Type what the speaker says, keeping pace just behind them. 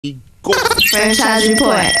Go. Franchise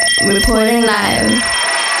report. Reporting live.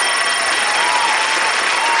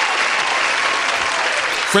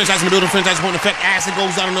 Franchise in the building, franchise point effect. As it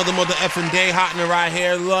goes on another mother effing day. Hot in the right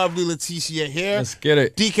here. Lovely Leticia here. Let's get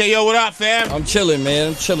it. DKO, what up, fam? I'm chilling, man.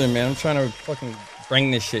 I'm trying to fucking bring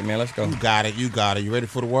this shit, man. Let's go. You got it. You ready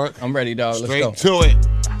for the work? I'm ready, dog. Straight Let's go. to it.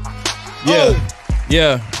 Yeah.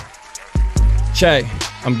 Yeah. Check.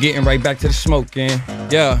 I'm getting right back to the smoking.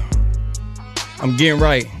 Yeah. I'm getting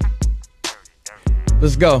right.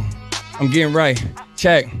 Let's go. I'm getting right.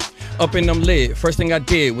 Check. Up in them lid. First thing I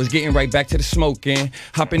did was getting right back to the smoking.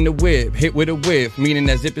 Hop in the whip, hit with a whip, meaning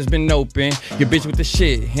that zip has been open. Your bitch with the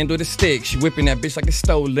shit, handle the stick. She whipping that bitch like it's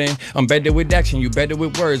stolen. I'm better with action, you better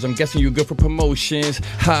with words. I'm guessing you good for promotions.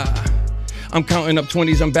 Ha. I'm counting up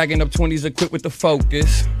 20s, I'm bagging up 20s, equipped with the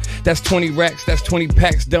focus. That's 20 racks, that's 20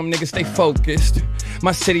 packs, dumb niggas stay focused.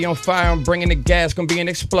 My city on fire, I'm bringing the gas, gonna be an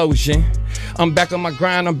explosion. I'm back on my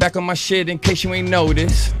grind, I'm back on my shit, in case you ain't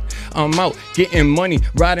noticed. I'm out getting money,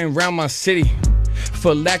 riding around my city.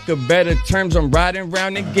 For lack of better terms, I'm riding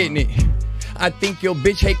around and getting it. I think your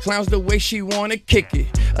bitch hate clowns the way she wanna kick it.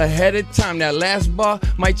 Ahead of time, that last bar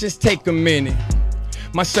might just take a minute.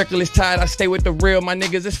 My circle is tight, I stay with the real, my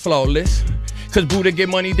niggas is flawless. Cause Buddha get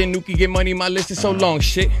money, then Nuki get money, my list is so long,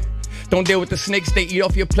 shit. Don't deal with the snakes, they eat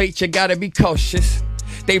off your plate, you gotta be cautious.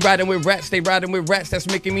 They riding with rats, that's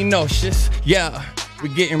making me nauseous. Yeah, we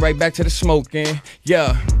getting right back to the smoking.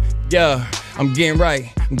 Yeah, I'm getting right,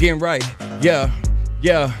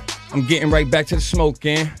 yeah, I'm getting right back to the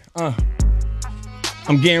smoking.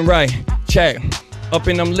 I'm getting right, check. Up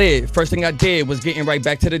in them lid, first thing I did was getting right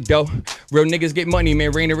back to the dough. Real niggas get money,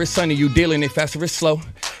 man, rain or it's sunny, you dealing it fast or it's slow.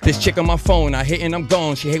 This chick on my phone, I hit and I'm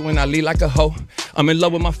gone, she hate when I lead like a hoe. I'm in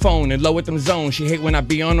love with my phone, in love with them zones, she hate when I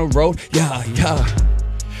be on the road, yeah.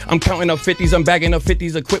 I'm counting up 50s, I'm bagging up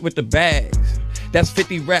 50s, equipped with the bags. That's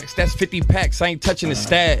 50 racks, that's 50 packs, I ain't touching the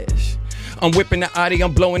stash. I'm whipping the Audi,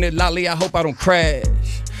 I'm blowing it loudly, I hope I don't crash.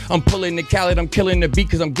 I'm pulling the Khaled, I'm killing the beat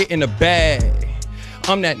cause I'm getting the bag.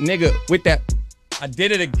 I'm that nigga with that, I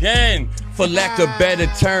did it again. For lack of better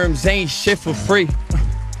terms, ain't shit for free.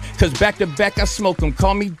 Cause back to back I smoke them,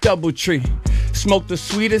 call me Doubletree. Smoke the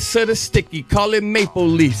sweetest of the sticky, call it Maple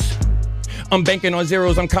Leafs. I'm banking on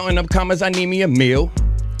zeros, I'm counting up commas, I need me a meal.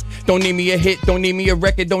 Don't need me a hit, don't need me a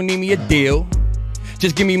record, don't need me a deal.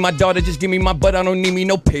 Just give me my daughter, just give me my butt, I don't need me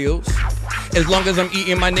no pills. As long as I'm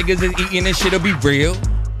eating, my niggas is eating and shit'll be real.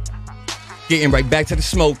 Getting right back to the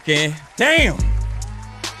smoking. Damn!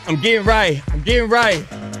 I'm getting right.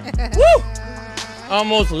 Woo!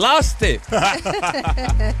 Almost lost it.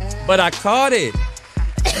 But I caught it.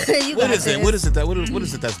 What is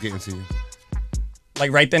it that's getting to you?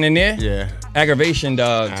 Like right then and there? Yeah. Aggravation,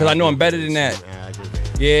 dog. Cause I know I'm better than that.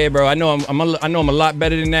 Yeah, bro. I know I'm a lot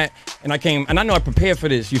better than that. And I know I prepared for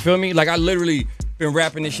this. You feel me? Like I literally been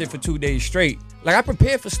rapping this shit for 2 days straight. Like I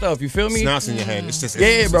prepared for stuff. You feel me? It's not in your head. It's just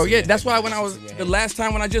bro. Yeah, that's why when the last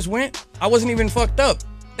time when I just went, I wasn't even fucked up.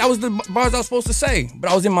 That was the bars I was supposed to say. But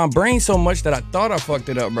I was in my brain so much that I thought I fucked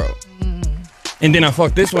it up, bro. And then I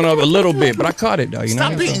fucked this one up a little bit, but I caught it, though. You know?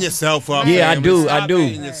 Stop beating yourself up. Yeah, man. I do. Stop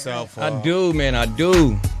beating yourself up. I do, man. I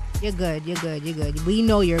do. You're good. We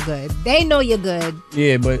know you're good. They know you're good.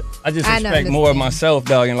 Yeah, but I just expect more of myself,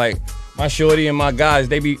 dog. And like my shorty and my guys,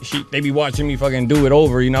 they be watching me fucking do it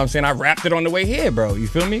over. You know what I'm saying? I rapped it on the way here, bro. You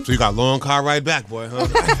feel me? So you got long car ride back, boy, huh?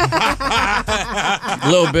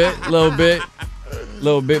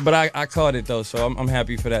 Little bit, but I caught it though, so I'm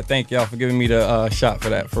happy for that. Thank y'all for giving me the shot for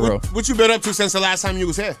that, for real. What you been up to since the last time you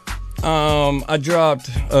was here? I dropped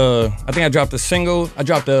a single. I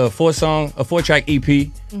dropped a 4-track EP,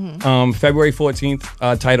 February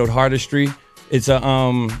 14th, titled Hardistry.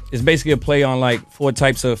 It's basically a play on like 4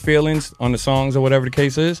 types of feelings on the songs or whatever the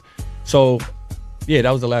case is. So, yeah,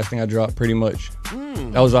 that was the last thing I dropped, pretty much.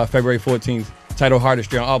 That was February 14th, titled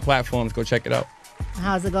Hardistry on all platforms. Go check it out.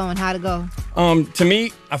 How's it going? How'd it go? To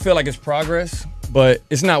me, I feel like it's progress, but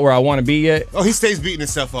it's not where I want to be yet. Oh, he stays beating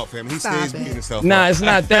himself up, fam. Beating himself up. Nah, it's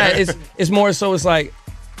not that. It's more so it's like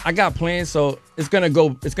I got plans, so it's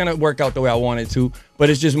gonna work out the way I want it to.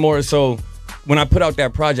 But it's just more so when I put out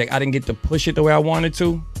that project, I didn't get to push it the way I wanted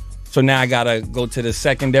to. So now I gotta go to the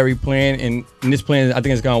secondary plan, and this plan I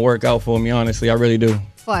think it's gonna work out for me. Honestly, I really do.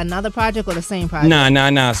 For another project or the same project?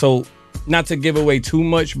 Nah. So not to give away too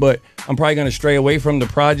much, but I'm probably gonna stray away from the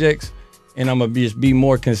projects, and I'm gonna just be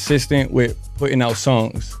more consistent with putting out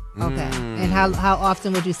songs. Okay. And how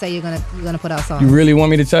often would you say you're gonna put out songs? You really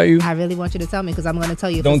want me to tell you? I really want you to tell me because I'm gonna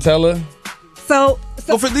tell you. Don't tell her. So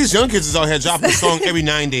well, for these young kids is out here dropping a song every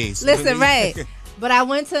 9 days. Listen, right. But I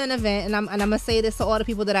went to an event, and I'm gonna say this to all the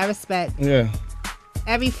people that I respect. Yeah.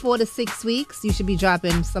 every 4 to 6 weeks, you should be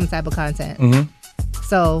dropping some type of content. Mm-hmm.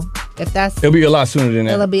 So if that's, It'll be a lot sooner than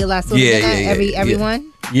that. it'll be a lot sooner than that.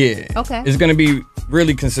 Everyone. Yeah. Okay. It's gonna be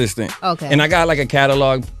really consistent. Okay. And I got like a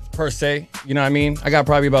catalog per se. You know what I mean? I got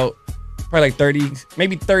probably like 30,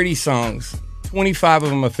 maybe 30 songs. 25 of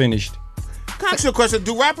them are finished. Can I ask you a question?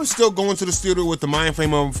 Do rappers still go into the studio with the mind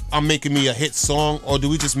frame of I'm making me a hit song, or do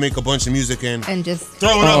we just make a bunch of music and just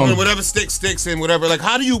throw it up and whatever sticks and whatever? Like,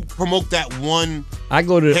 how do you promote that one? I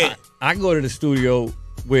go to hit? I go to the studio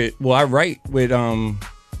I write with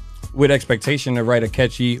expectation to write a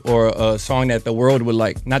catchy or a song that the world would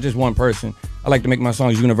like, not just one person. I like to make my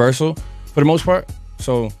songs universal for the most part.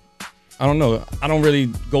 So I don't know. I don't really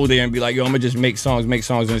go there and be like, yo, I'm gonna just make songs and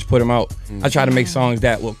just put them out. I try to make songs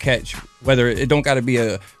that will catch. Whether it don't got to be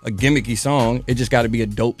a gimmicky song, it just got to be a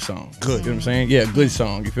dope song. Good. You know what I'm saying? Yeah, good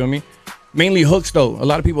song. You feel me? Mainly hooks though. A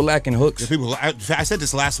lot of people lacking hooks. I said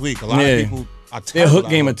this last week. A lot of people are terrible. Their hook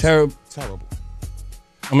game are terrible. Terrible.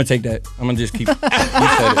 I'm gonna take that. I'm gonna just keep. You said it.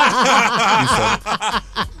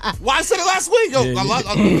 Well, I said it last week. Yo,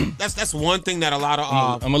 that's one thing that a lot of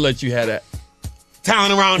I'm gonna let you have that.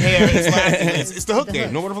 talent around here is lacking. It's the hook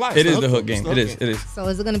game. No word of life. It is the hook game. It is. So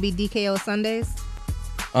is it gonna be DKO Sundays?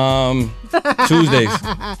 Tuesdays.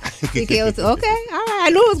 DKO. Okay, all right. I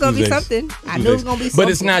knew it was gonna be something. I knew it was gonna be something.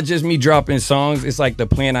 But it's not just me dropping songs. It's like the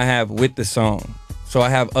plan I have with the song. So I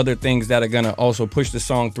have other things that are gonna also push the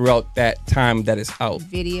song throughout that time that it's out.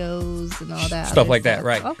 Videos and all that. Stuff like that,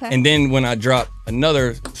 right? Okay. And then when I drop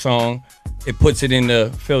another song, it puts it in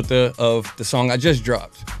the filter of the song I just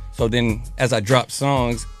dropped. So then as I drop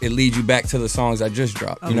songs, it leads you back to the songs I just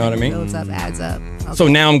dropped. You know what I mean? Builds up, adds up. Okay. So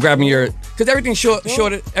now I'm grabbing because everything's short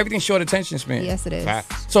attention span. Yes, it is.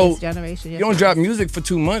 So this generation, you don't drop music for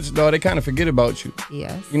 2 months, dog. They kind of forget about you.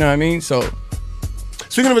 Yes. You know what I mean? So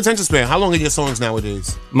speaking of attention span, how long are your songs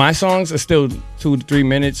nowadays? my songs are still 2 to 3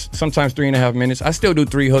 minutes, sometimes 3.5 minutes. I still do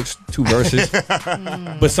 3 hooks, 2 verses.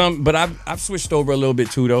 But I've switched over a little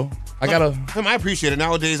bit too though. I appreciate it.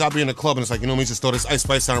 Nowadays, I'll be in a club and it's like, let me just throw this Ice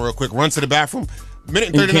Spice down real quick. Run to the bathroom. Minute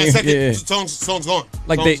and 39 seconds. Yeah. Song's gone.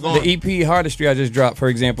 Like the EP Hardistry I just dropped, for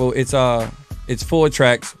example, it's 4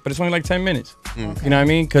 tracks, but it's only like 10 minutes. Okay. You know what I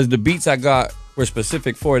mean? Because the beats I got were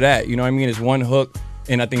specific for that. You know what I mean? It's one hook,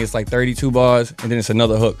 and I think it's like 32 bars, and then it's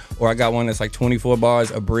another hook. Or I got one that's like 24 bars,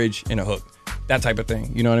 a bridge, and a hook. That type of thing.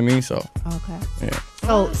 You know what I mean? So okay. Yeah.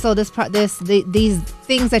 So these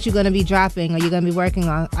things that you're gonna be dropping, or you're gonna be working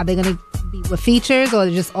on, are they gonna be with features, or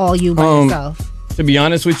just all you by yourself? To be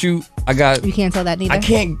honest with you, You can't tell that neither. I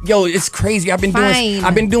can't. Yo, it's crazy. I've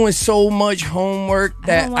been doing so much homework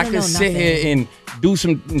that I could sit here and do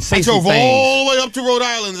some and say some things. I drove all the way up to Rhode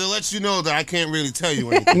Island to let you know that I can't really tell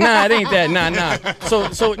you anything. Nah, it ain't that. Nah.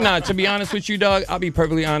 So to be honest with you, dog, I'll be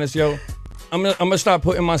perfectly honest, yo. I'm gonna start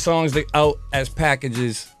putting my songs out as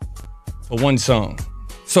packages for one song.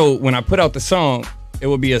 So when I put out the song, it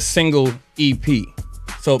will be a single EP.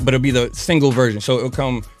 But it'll be the single version. So it'll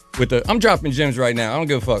come with I'm dropping gems right now. I don't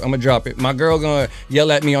give a fuck. I'm gonna drop it. My girl gonna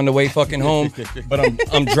yell at me on the way fucking home, but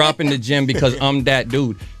I'm dropping the gem because I'm that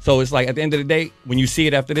dude. So it's like at the end of the day, when you see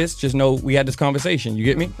it after this, just know we had this conversation. You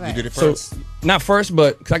get me? Right. You did it first. So, not first,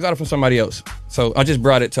 but because I got it from somebody else. So I just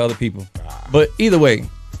brought it to other people. But either way,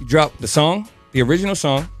 you drop the song, the original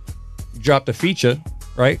song, you drop the feature,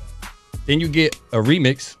 right? Then you get a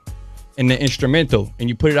remix and the instrumental, and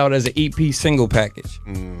you put it out as an EP single package.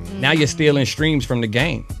 Now you're stealing streams from the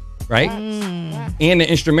game, right? And the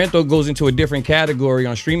instrumental goes into a different category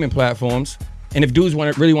on streaming platforms. And if dudes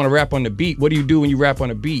really want to rap on the beat, what do you do when you rap on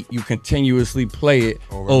a beat? You continuously play it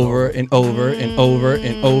over and over and over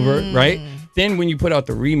and over, right? Then when you put out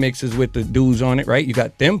the remixes with the dudes on it, right? You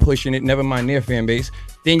got them pushing it, never mind their fan base.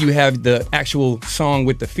 Then you have the actual song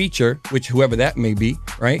with the feature, which whoever that may be,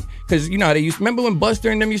 right? Because you know how they remember when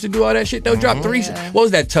Buster and them used to do all that shit? They'll drop 3, what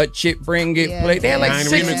was that? Touch It, Bring It, Play. They had like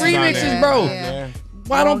 6 remixes, bro.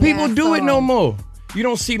 Why don't people do it no more? You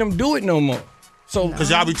don't see them do it no more. So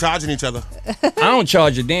because y'all be charging each other. I don't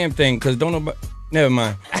charge a damn thing because don't nobody. Never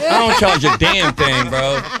mind. I don't charge a damn thing,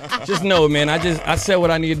 bro. Just know, man. I said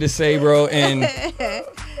what I needed to say, bro, and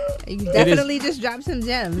you definitely just dropped some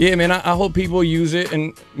gems. Yeah, man. I hope people use it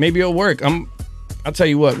and maybe it'll work. I'll tell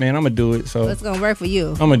you what, man. I'm gonna do it. So it's gonna work for you.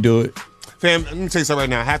 I'm gonna do it. Fam, let me tell you something right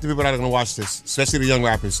now. Half the people that are gonna watch this, especially the young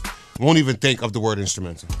rappers, won't even think of the word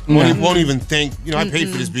instrumental. Won't even think, I paid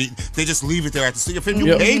for this beat. They just leave it there at the studio. Fam,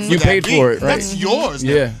 you paid for that paid beat. for it, right? That's yours.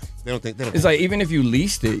 Yeah. They don't think. It's like even if you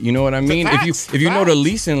leased it, you know what I mean. Facts, if you know the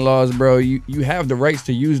leasing laws, bro, you have the rights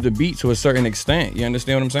to use the beat to a certain extent. You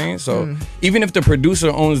understand what I'm saying? So even if the producer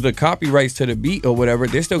owns the copyrights to the beat or whatever,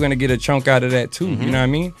 they're still gonna get a chunk out of that too. You know what I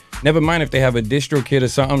mean? Never mind if they have a DistroKid or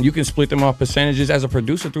something, you can split them off percentages as a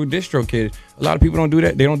producer through DistroKid. A lot of people don't do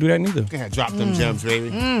that. They don't do that neither. Yeah, drop them gems, baby.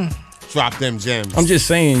 Drop them gems. I'm just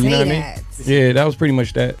saying, you know what I mean? Yeah, that was pretty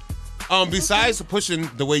much that. Besides pushing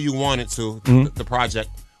the way you wanted to, the project,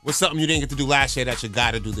 what's something you didn't get to do last year that you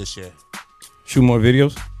got to do this year? Shoot more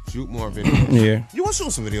videos. Shoot more videos. Yeah. You were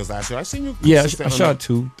shooting some videos last year. I seen you. Yeah, I shot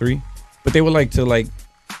 2, 3, but they were they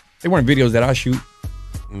weren't videos that I shoot.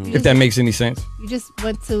 If that makes any sense. You just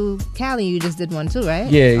went to Cali. You just did one too, right?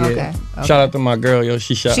 Yeah. Okay. Shout out to my girl, yo.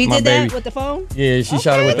 She shot my baby. She did that with the phone? Yeah, she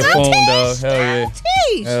shot it with the phone, dog. Hell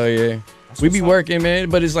yeah. Hell yeah. We be working, man,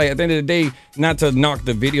 but it's like at the end of the day, not to knock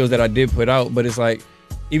the videos that I did put out, but it's like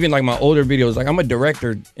even like my older videos, like I'm a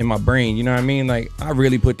director in my brain, you know what I mean? Like I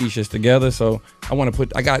really put these shits together, so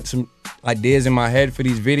I got some ideas in my head for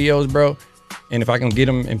these videos, bro. And if I can get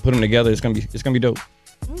them and put them together, it's gonna be dope.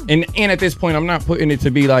 And at this point, I'm not putting it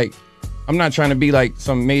to be like, I'm not trying to be like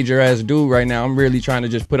some major ass dude right now. I'm really trying to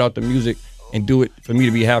just put out the music and do it for me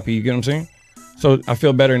to be happy. You get what I'm saying? So I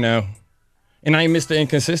feel better now. And I ain't Mr.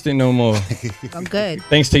 Inconsistent no more. I'm good.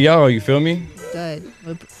 Thanks to y'all, you feel me? Good.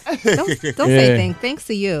 Don't say thanks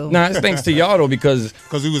to you. Nah, it's thanks to y'all though, because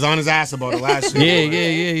he was on his ass about it last year.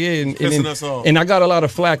 Yeah. Pissing us off. And I got a lot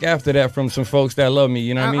of flack after that from some folks that love me,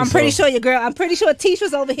 you know what I mean? I'm pretty sure I'm pretty sure Tish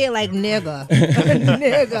was over here like nigga.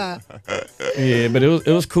 Nigga. Yeah, but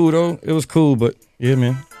it was cool though. It was cool, but yeah,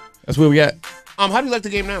 man. That's where we at. How do you like the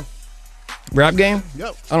game now? Rap game?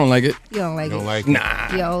 Yep. I don't like it. You don't like it?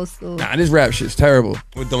 Nah. You're old school. Nah, this rap shit's terrible.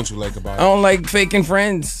 What don't you like about it? I don't like faking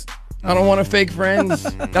friends. I don't want to fake friends.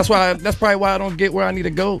 That's probably why I don't get where I need to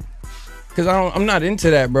go. Cause I'm not into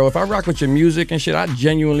that, bro. If I rock with your music and shit, I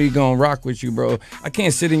genuinely gonna rock with you, bro. I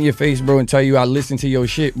can't sit in your face, bro, and tell you I listen to your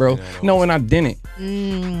shit, bro. No, and I didn't.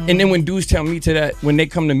 And then when dudes tell me to that, when they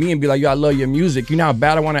come to me and be like, yo, I love your music, you know how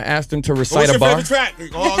bad I want to ask them to recite a bar? What's your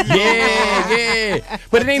favorite track? Yeah.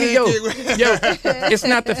 But it ain't yo, it's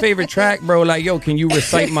not the favorite track, bro. Like, yo, can you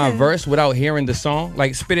recite my verse without hearing the song?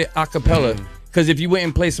 Like, spit it a cappella. Cause if you went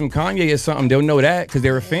and play some Kanye or something, they'll know that because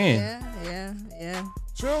they're a fan. Yeah.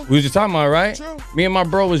 True. We was just talking about it, right? True. Me and my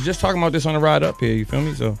bro was just talking about this on the ride up here. You feel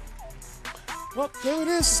me? So. Well, there it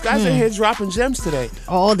is. This guy's in here dropping gems today.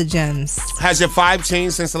 All the gems. Has your vibe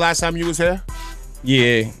changed since the last time you was here?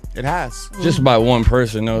 Yeah. It has. Just by one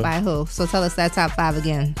person, though. By who? So tell us that top 5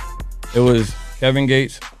 again. It was Kevin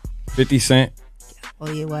Gates, 50 Cent. Oh,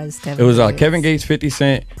 it was Kevin. It was Kevin Gates, 50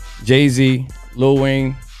 Cent, Jay-Z, Lil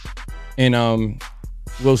Wayne, and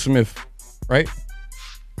Will Smith, right?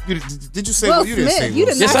 Did you say Will you Smith? didn't say Will You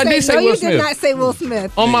did Smith? Yes, I did say Will Smith. You did not say Will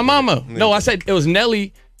Smith. On my mama. No, I said it was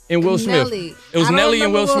Nelly and Will Smith. Nelly. It was Nelly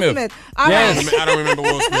and Will Smith. Yes. I don't remember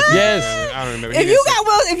Will Smith. Yes. I don't remember. If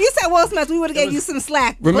you said Will Smith, we would have gave you some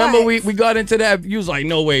slack. Remember we got into that. You was like,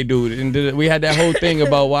 no way, dude. And we had that whole thing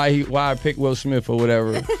about why I picked Will Smith or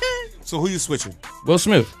whatever. So who you switching? Will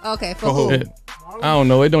Smith. Okay, for who? Yeah. I don't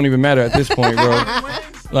know. It don't even matter at this point, bro.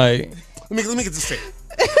 Like, let me get this straight.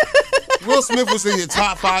 Will Smith was in your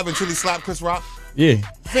top 5 until he slapped Chris Rock. Yeah.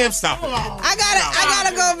 Fam, stop it. I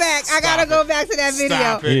gotta go back. I gotta go back to that video.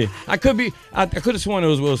 Stop it. Yeah. I could have sworn it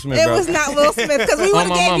was Will Smith, It bro. was not Will Smith because we would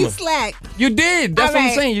have gave you slack. You did. That's All what I'm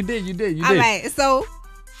right. saying. You did. All right, so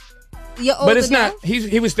you're old But it's enough. not.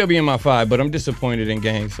 He would still be in my 5, but I'm disappointed in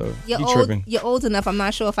Gang. So he tripping. You're old enough. I'm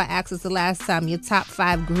not sure if I asked this the last time. Your top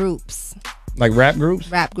 5 groups. Like rap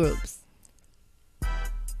groups. Rap groups.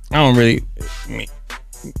 I don't really.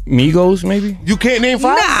 Migos, maybe. You can't name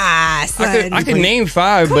 5? Nah, son. I could name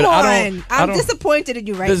 5, Come but on. I don't. I'm disappointed in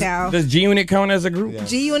you right now. Does G Unit count as a group? Yeah.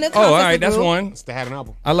 G Unit. Oh, all right, that's one. They had an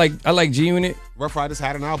album. I like G Unit. Rough Riders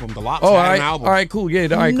had an album. The Lops Oh, had an album. all right, cool. Yeah,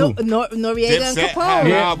 all right, cool. Noriega and Dipset Capone. had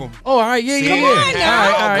an album. Oh, all right, yeah. Come on now.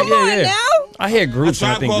 All right, Come on now. I hear groups.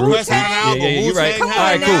 And I Tribe think Called groups. Quest had an album. Yeah, you're right. Wu-Tang All had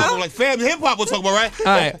right, an cool. album. Like Family Hip Hop we're talking about, right? All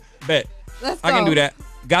right, bet. Let's I can go. do that.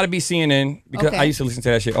 Gotta be CNN because Okay. I used to listen to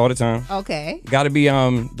that shit all the time. Okay. Gotta be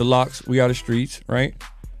The Locks, We Are the Streets, right?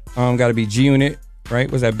 Gotta be G Unit, right?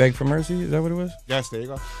 Was that Beg for Mercy? Is that what it was? Yes, there you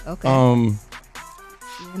go. Okay. Um,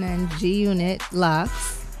 And then G Unit,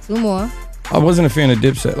 Locks. 2 more. I wasn't a fan of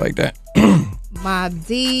Dipset like that. Mobb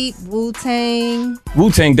Deep, Wu-Tang.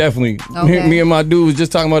 Wu-Tang definitely. Okay. Me and my dude was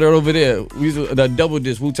just talking about it over there. We used to, the double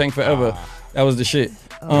disc Wu-Tang Forever. That was the shit.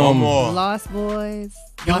 One more. Lost Boys.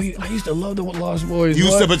 Yo, I used to love the Lost Boys.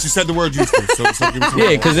 Used to, but you said the word used to. So give me some Yeah, more.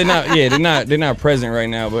 because they're not present right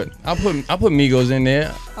now. But I put Migos in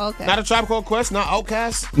there. Okay. Not a Tribe Called Quest, not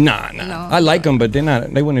Outkast. Nah. No. I like them, but they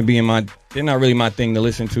wouldn't be in my. They're not really my thing to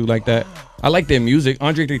listen to like that. I like their music.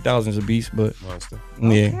 Andre 3000 is a beast, but Monster.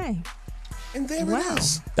 yeah. Okay. And there it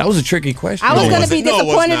is. That was a tricky question. I was No, going to was be it? No, it was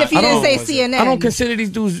disappointed not. if you I didn't don't- say CNN. I don't consider these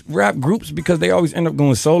dudes rap groups because they always end up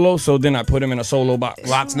going solo. So then I put them in a solo box.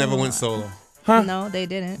 Locks never went solo. Huh? No, they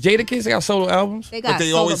didn't. Jadakiss, they got solo albums. They got But they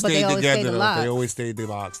solo, always but they stayed always together. stayed Though. alive. They always stayed the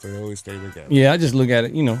Locks. They always stayed together. Yeah, I just look at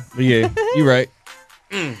it, but yeah, you right.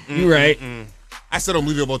 You right. I still don't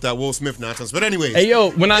believe you about that Will Smith nonsense. But anyways. Hey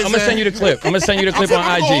yo, I'm gonna send you the clip. I'm gonna send you the clip on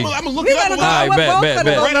IG. I'm gonna look it up. All right, bet.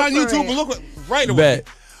 Right on YouTube. And look right away. Bet.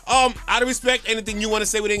 Out of respect, anything you want to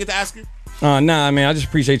say we didn't get to ask you? Nah, man. I just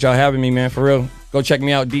appreciate y'all having me, man. For real. Go check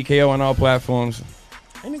me out, DKO on all platforms.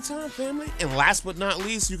 Anytime, family. And last but not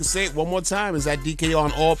least, you can say it one more time. Is that DKO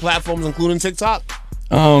on all platforms, including TikTok?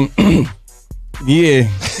 Yeah.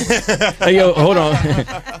 Hey yo, hold on.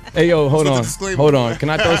 Hey yo, hold Let's on. look at the disclaimer. Hold on. Can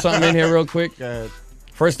I throw something in here real quick? Go ahead.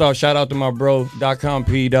 First off, shout out to my bro, .com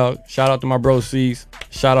dog. Shout out to my bro, C's.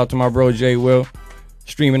 Shout out to my bro, J Will.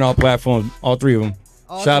 Streaming all platforms, all three of them.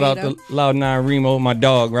 Shout out to Loud9 Remo, my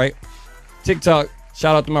dog, right? TikTok,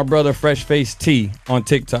 shout out to my brother, Fresh Face T on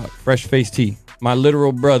TikTok. Fresh Face T. My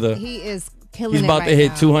literal brother. He is killing He's it about right to hit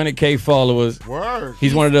now. 200K followers. Word.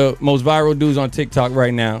 He's one of the most viral dudes on TikTok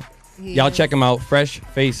right now. He Y'all is. check him out, Fresh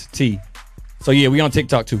Face T. So yeah, we on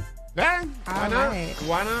TikTok too. Man, why All not? right.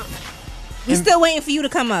 Why not? We still waiting for you to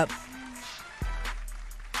come up.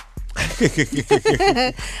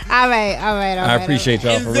 All right. I appreciate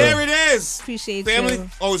y'all And for there real. it is. Appreciate Family, you.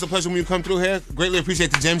 always a pleasure when you come through here. Greatly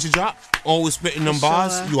appreciate the gems you drop. Always spitting them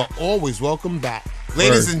bars. sure. You are always welcome back.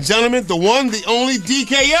 Ladies and gentlemen, the one, the only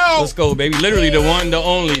DKO. Let's go, baby. Literally the one, the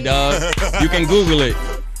only, dog. You can Google it.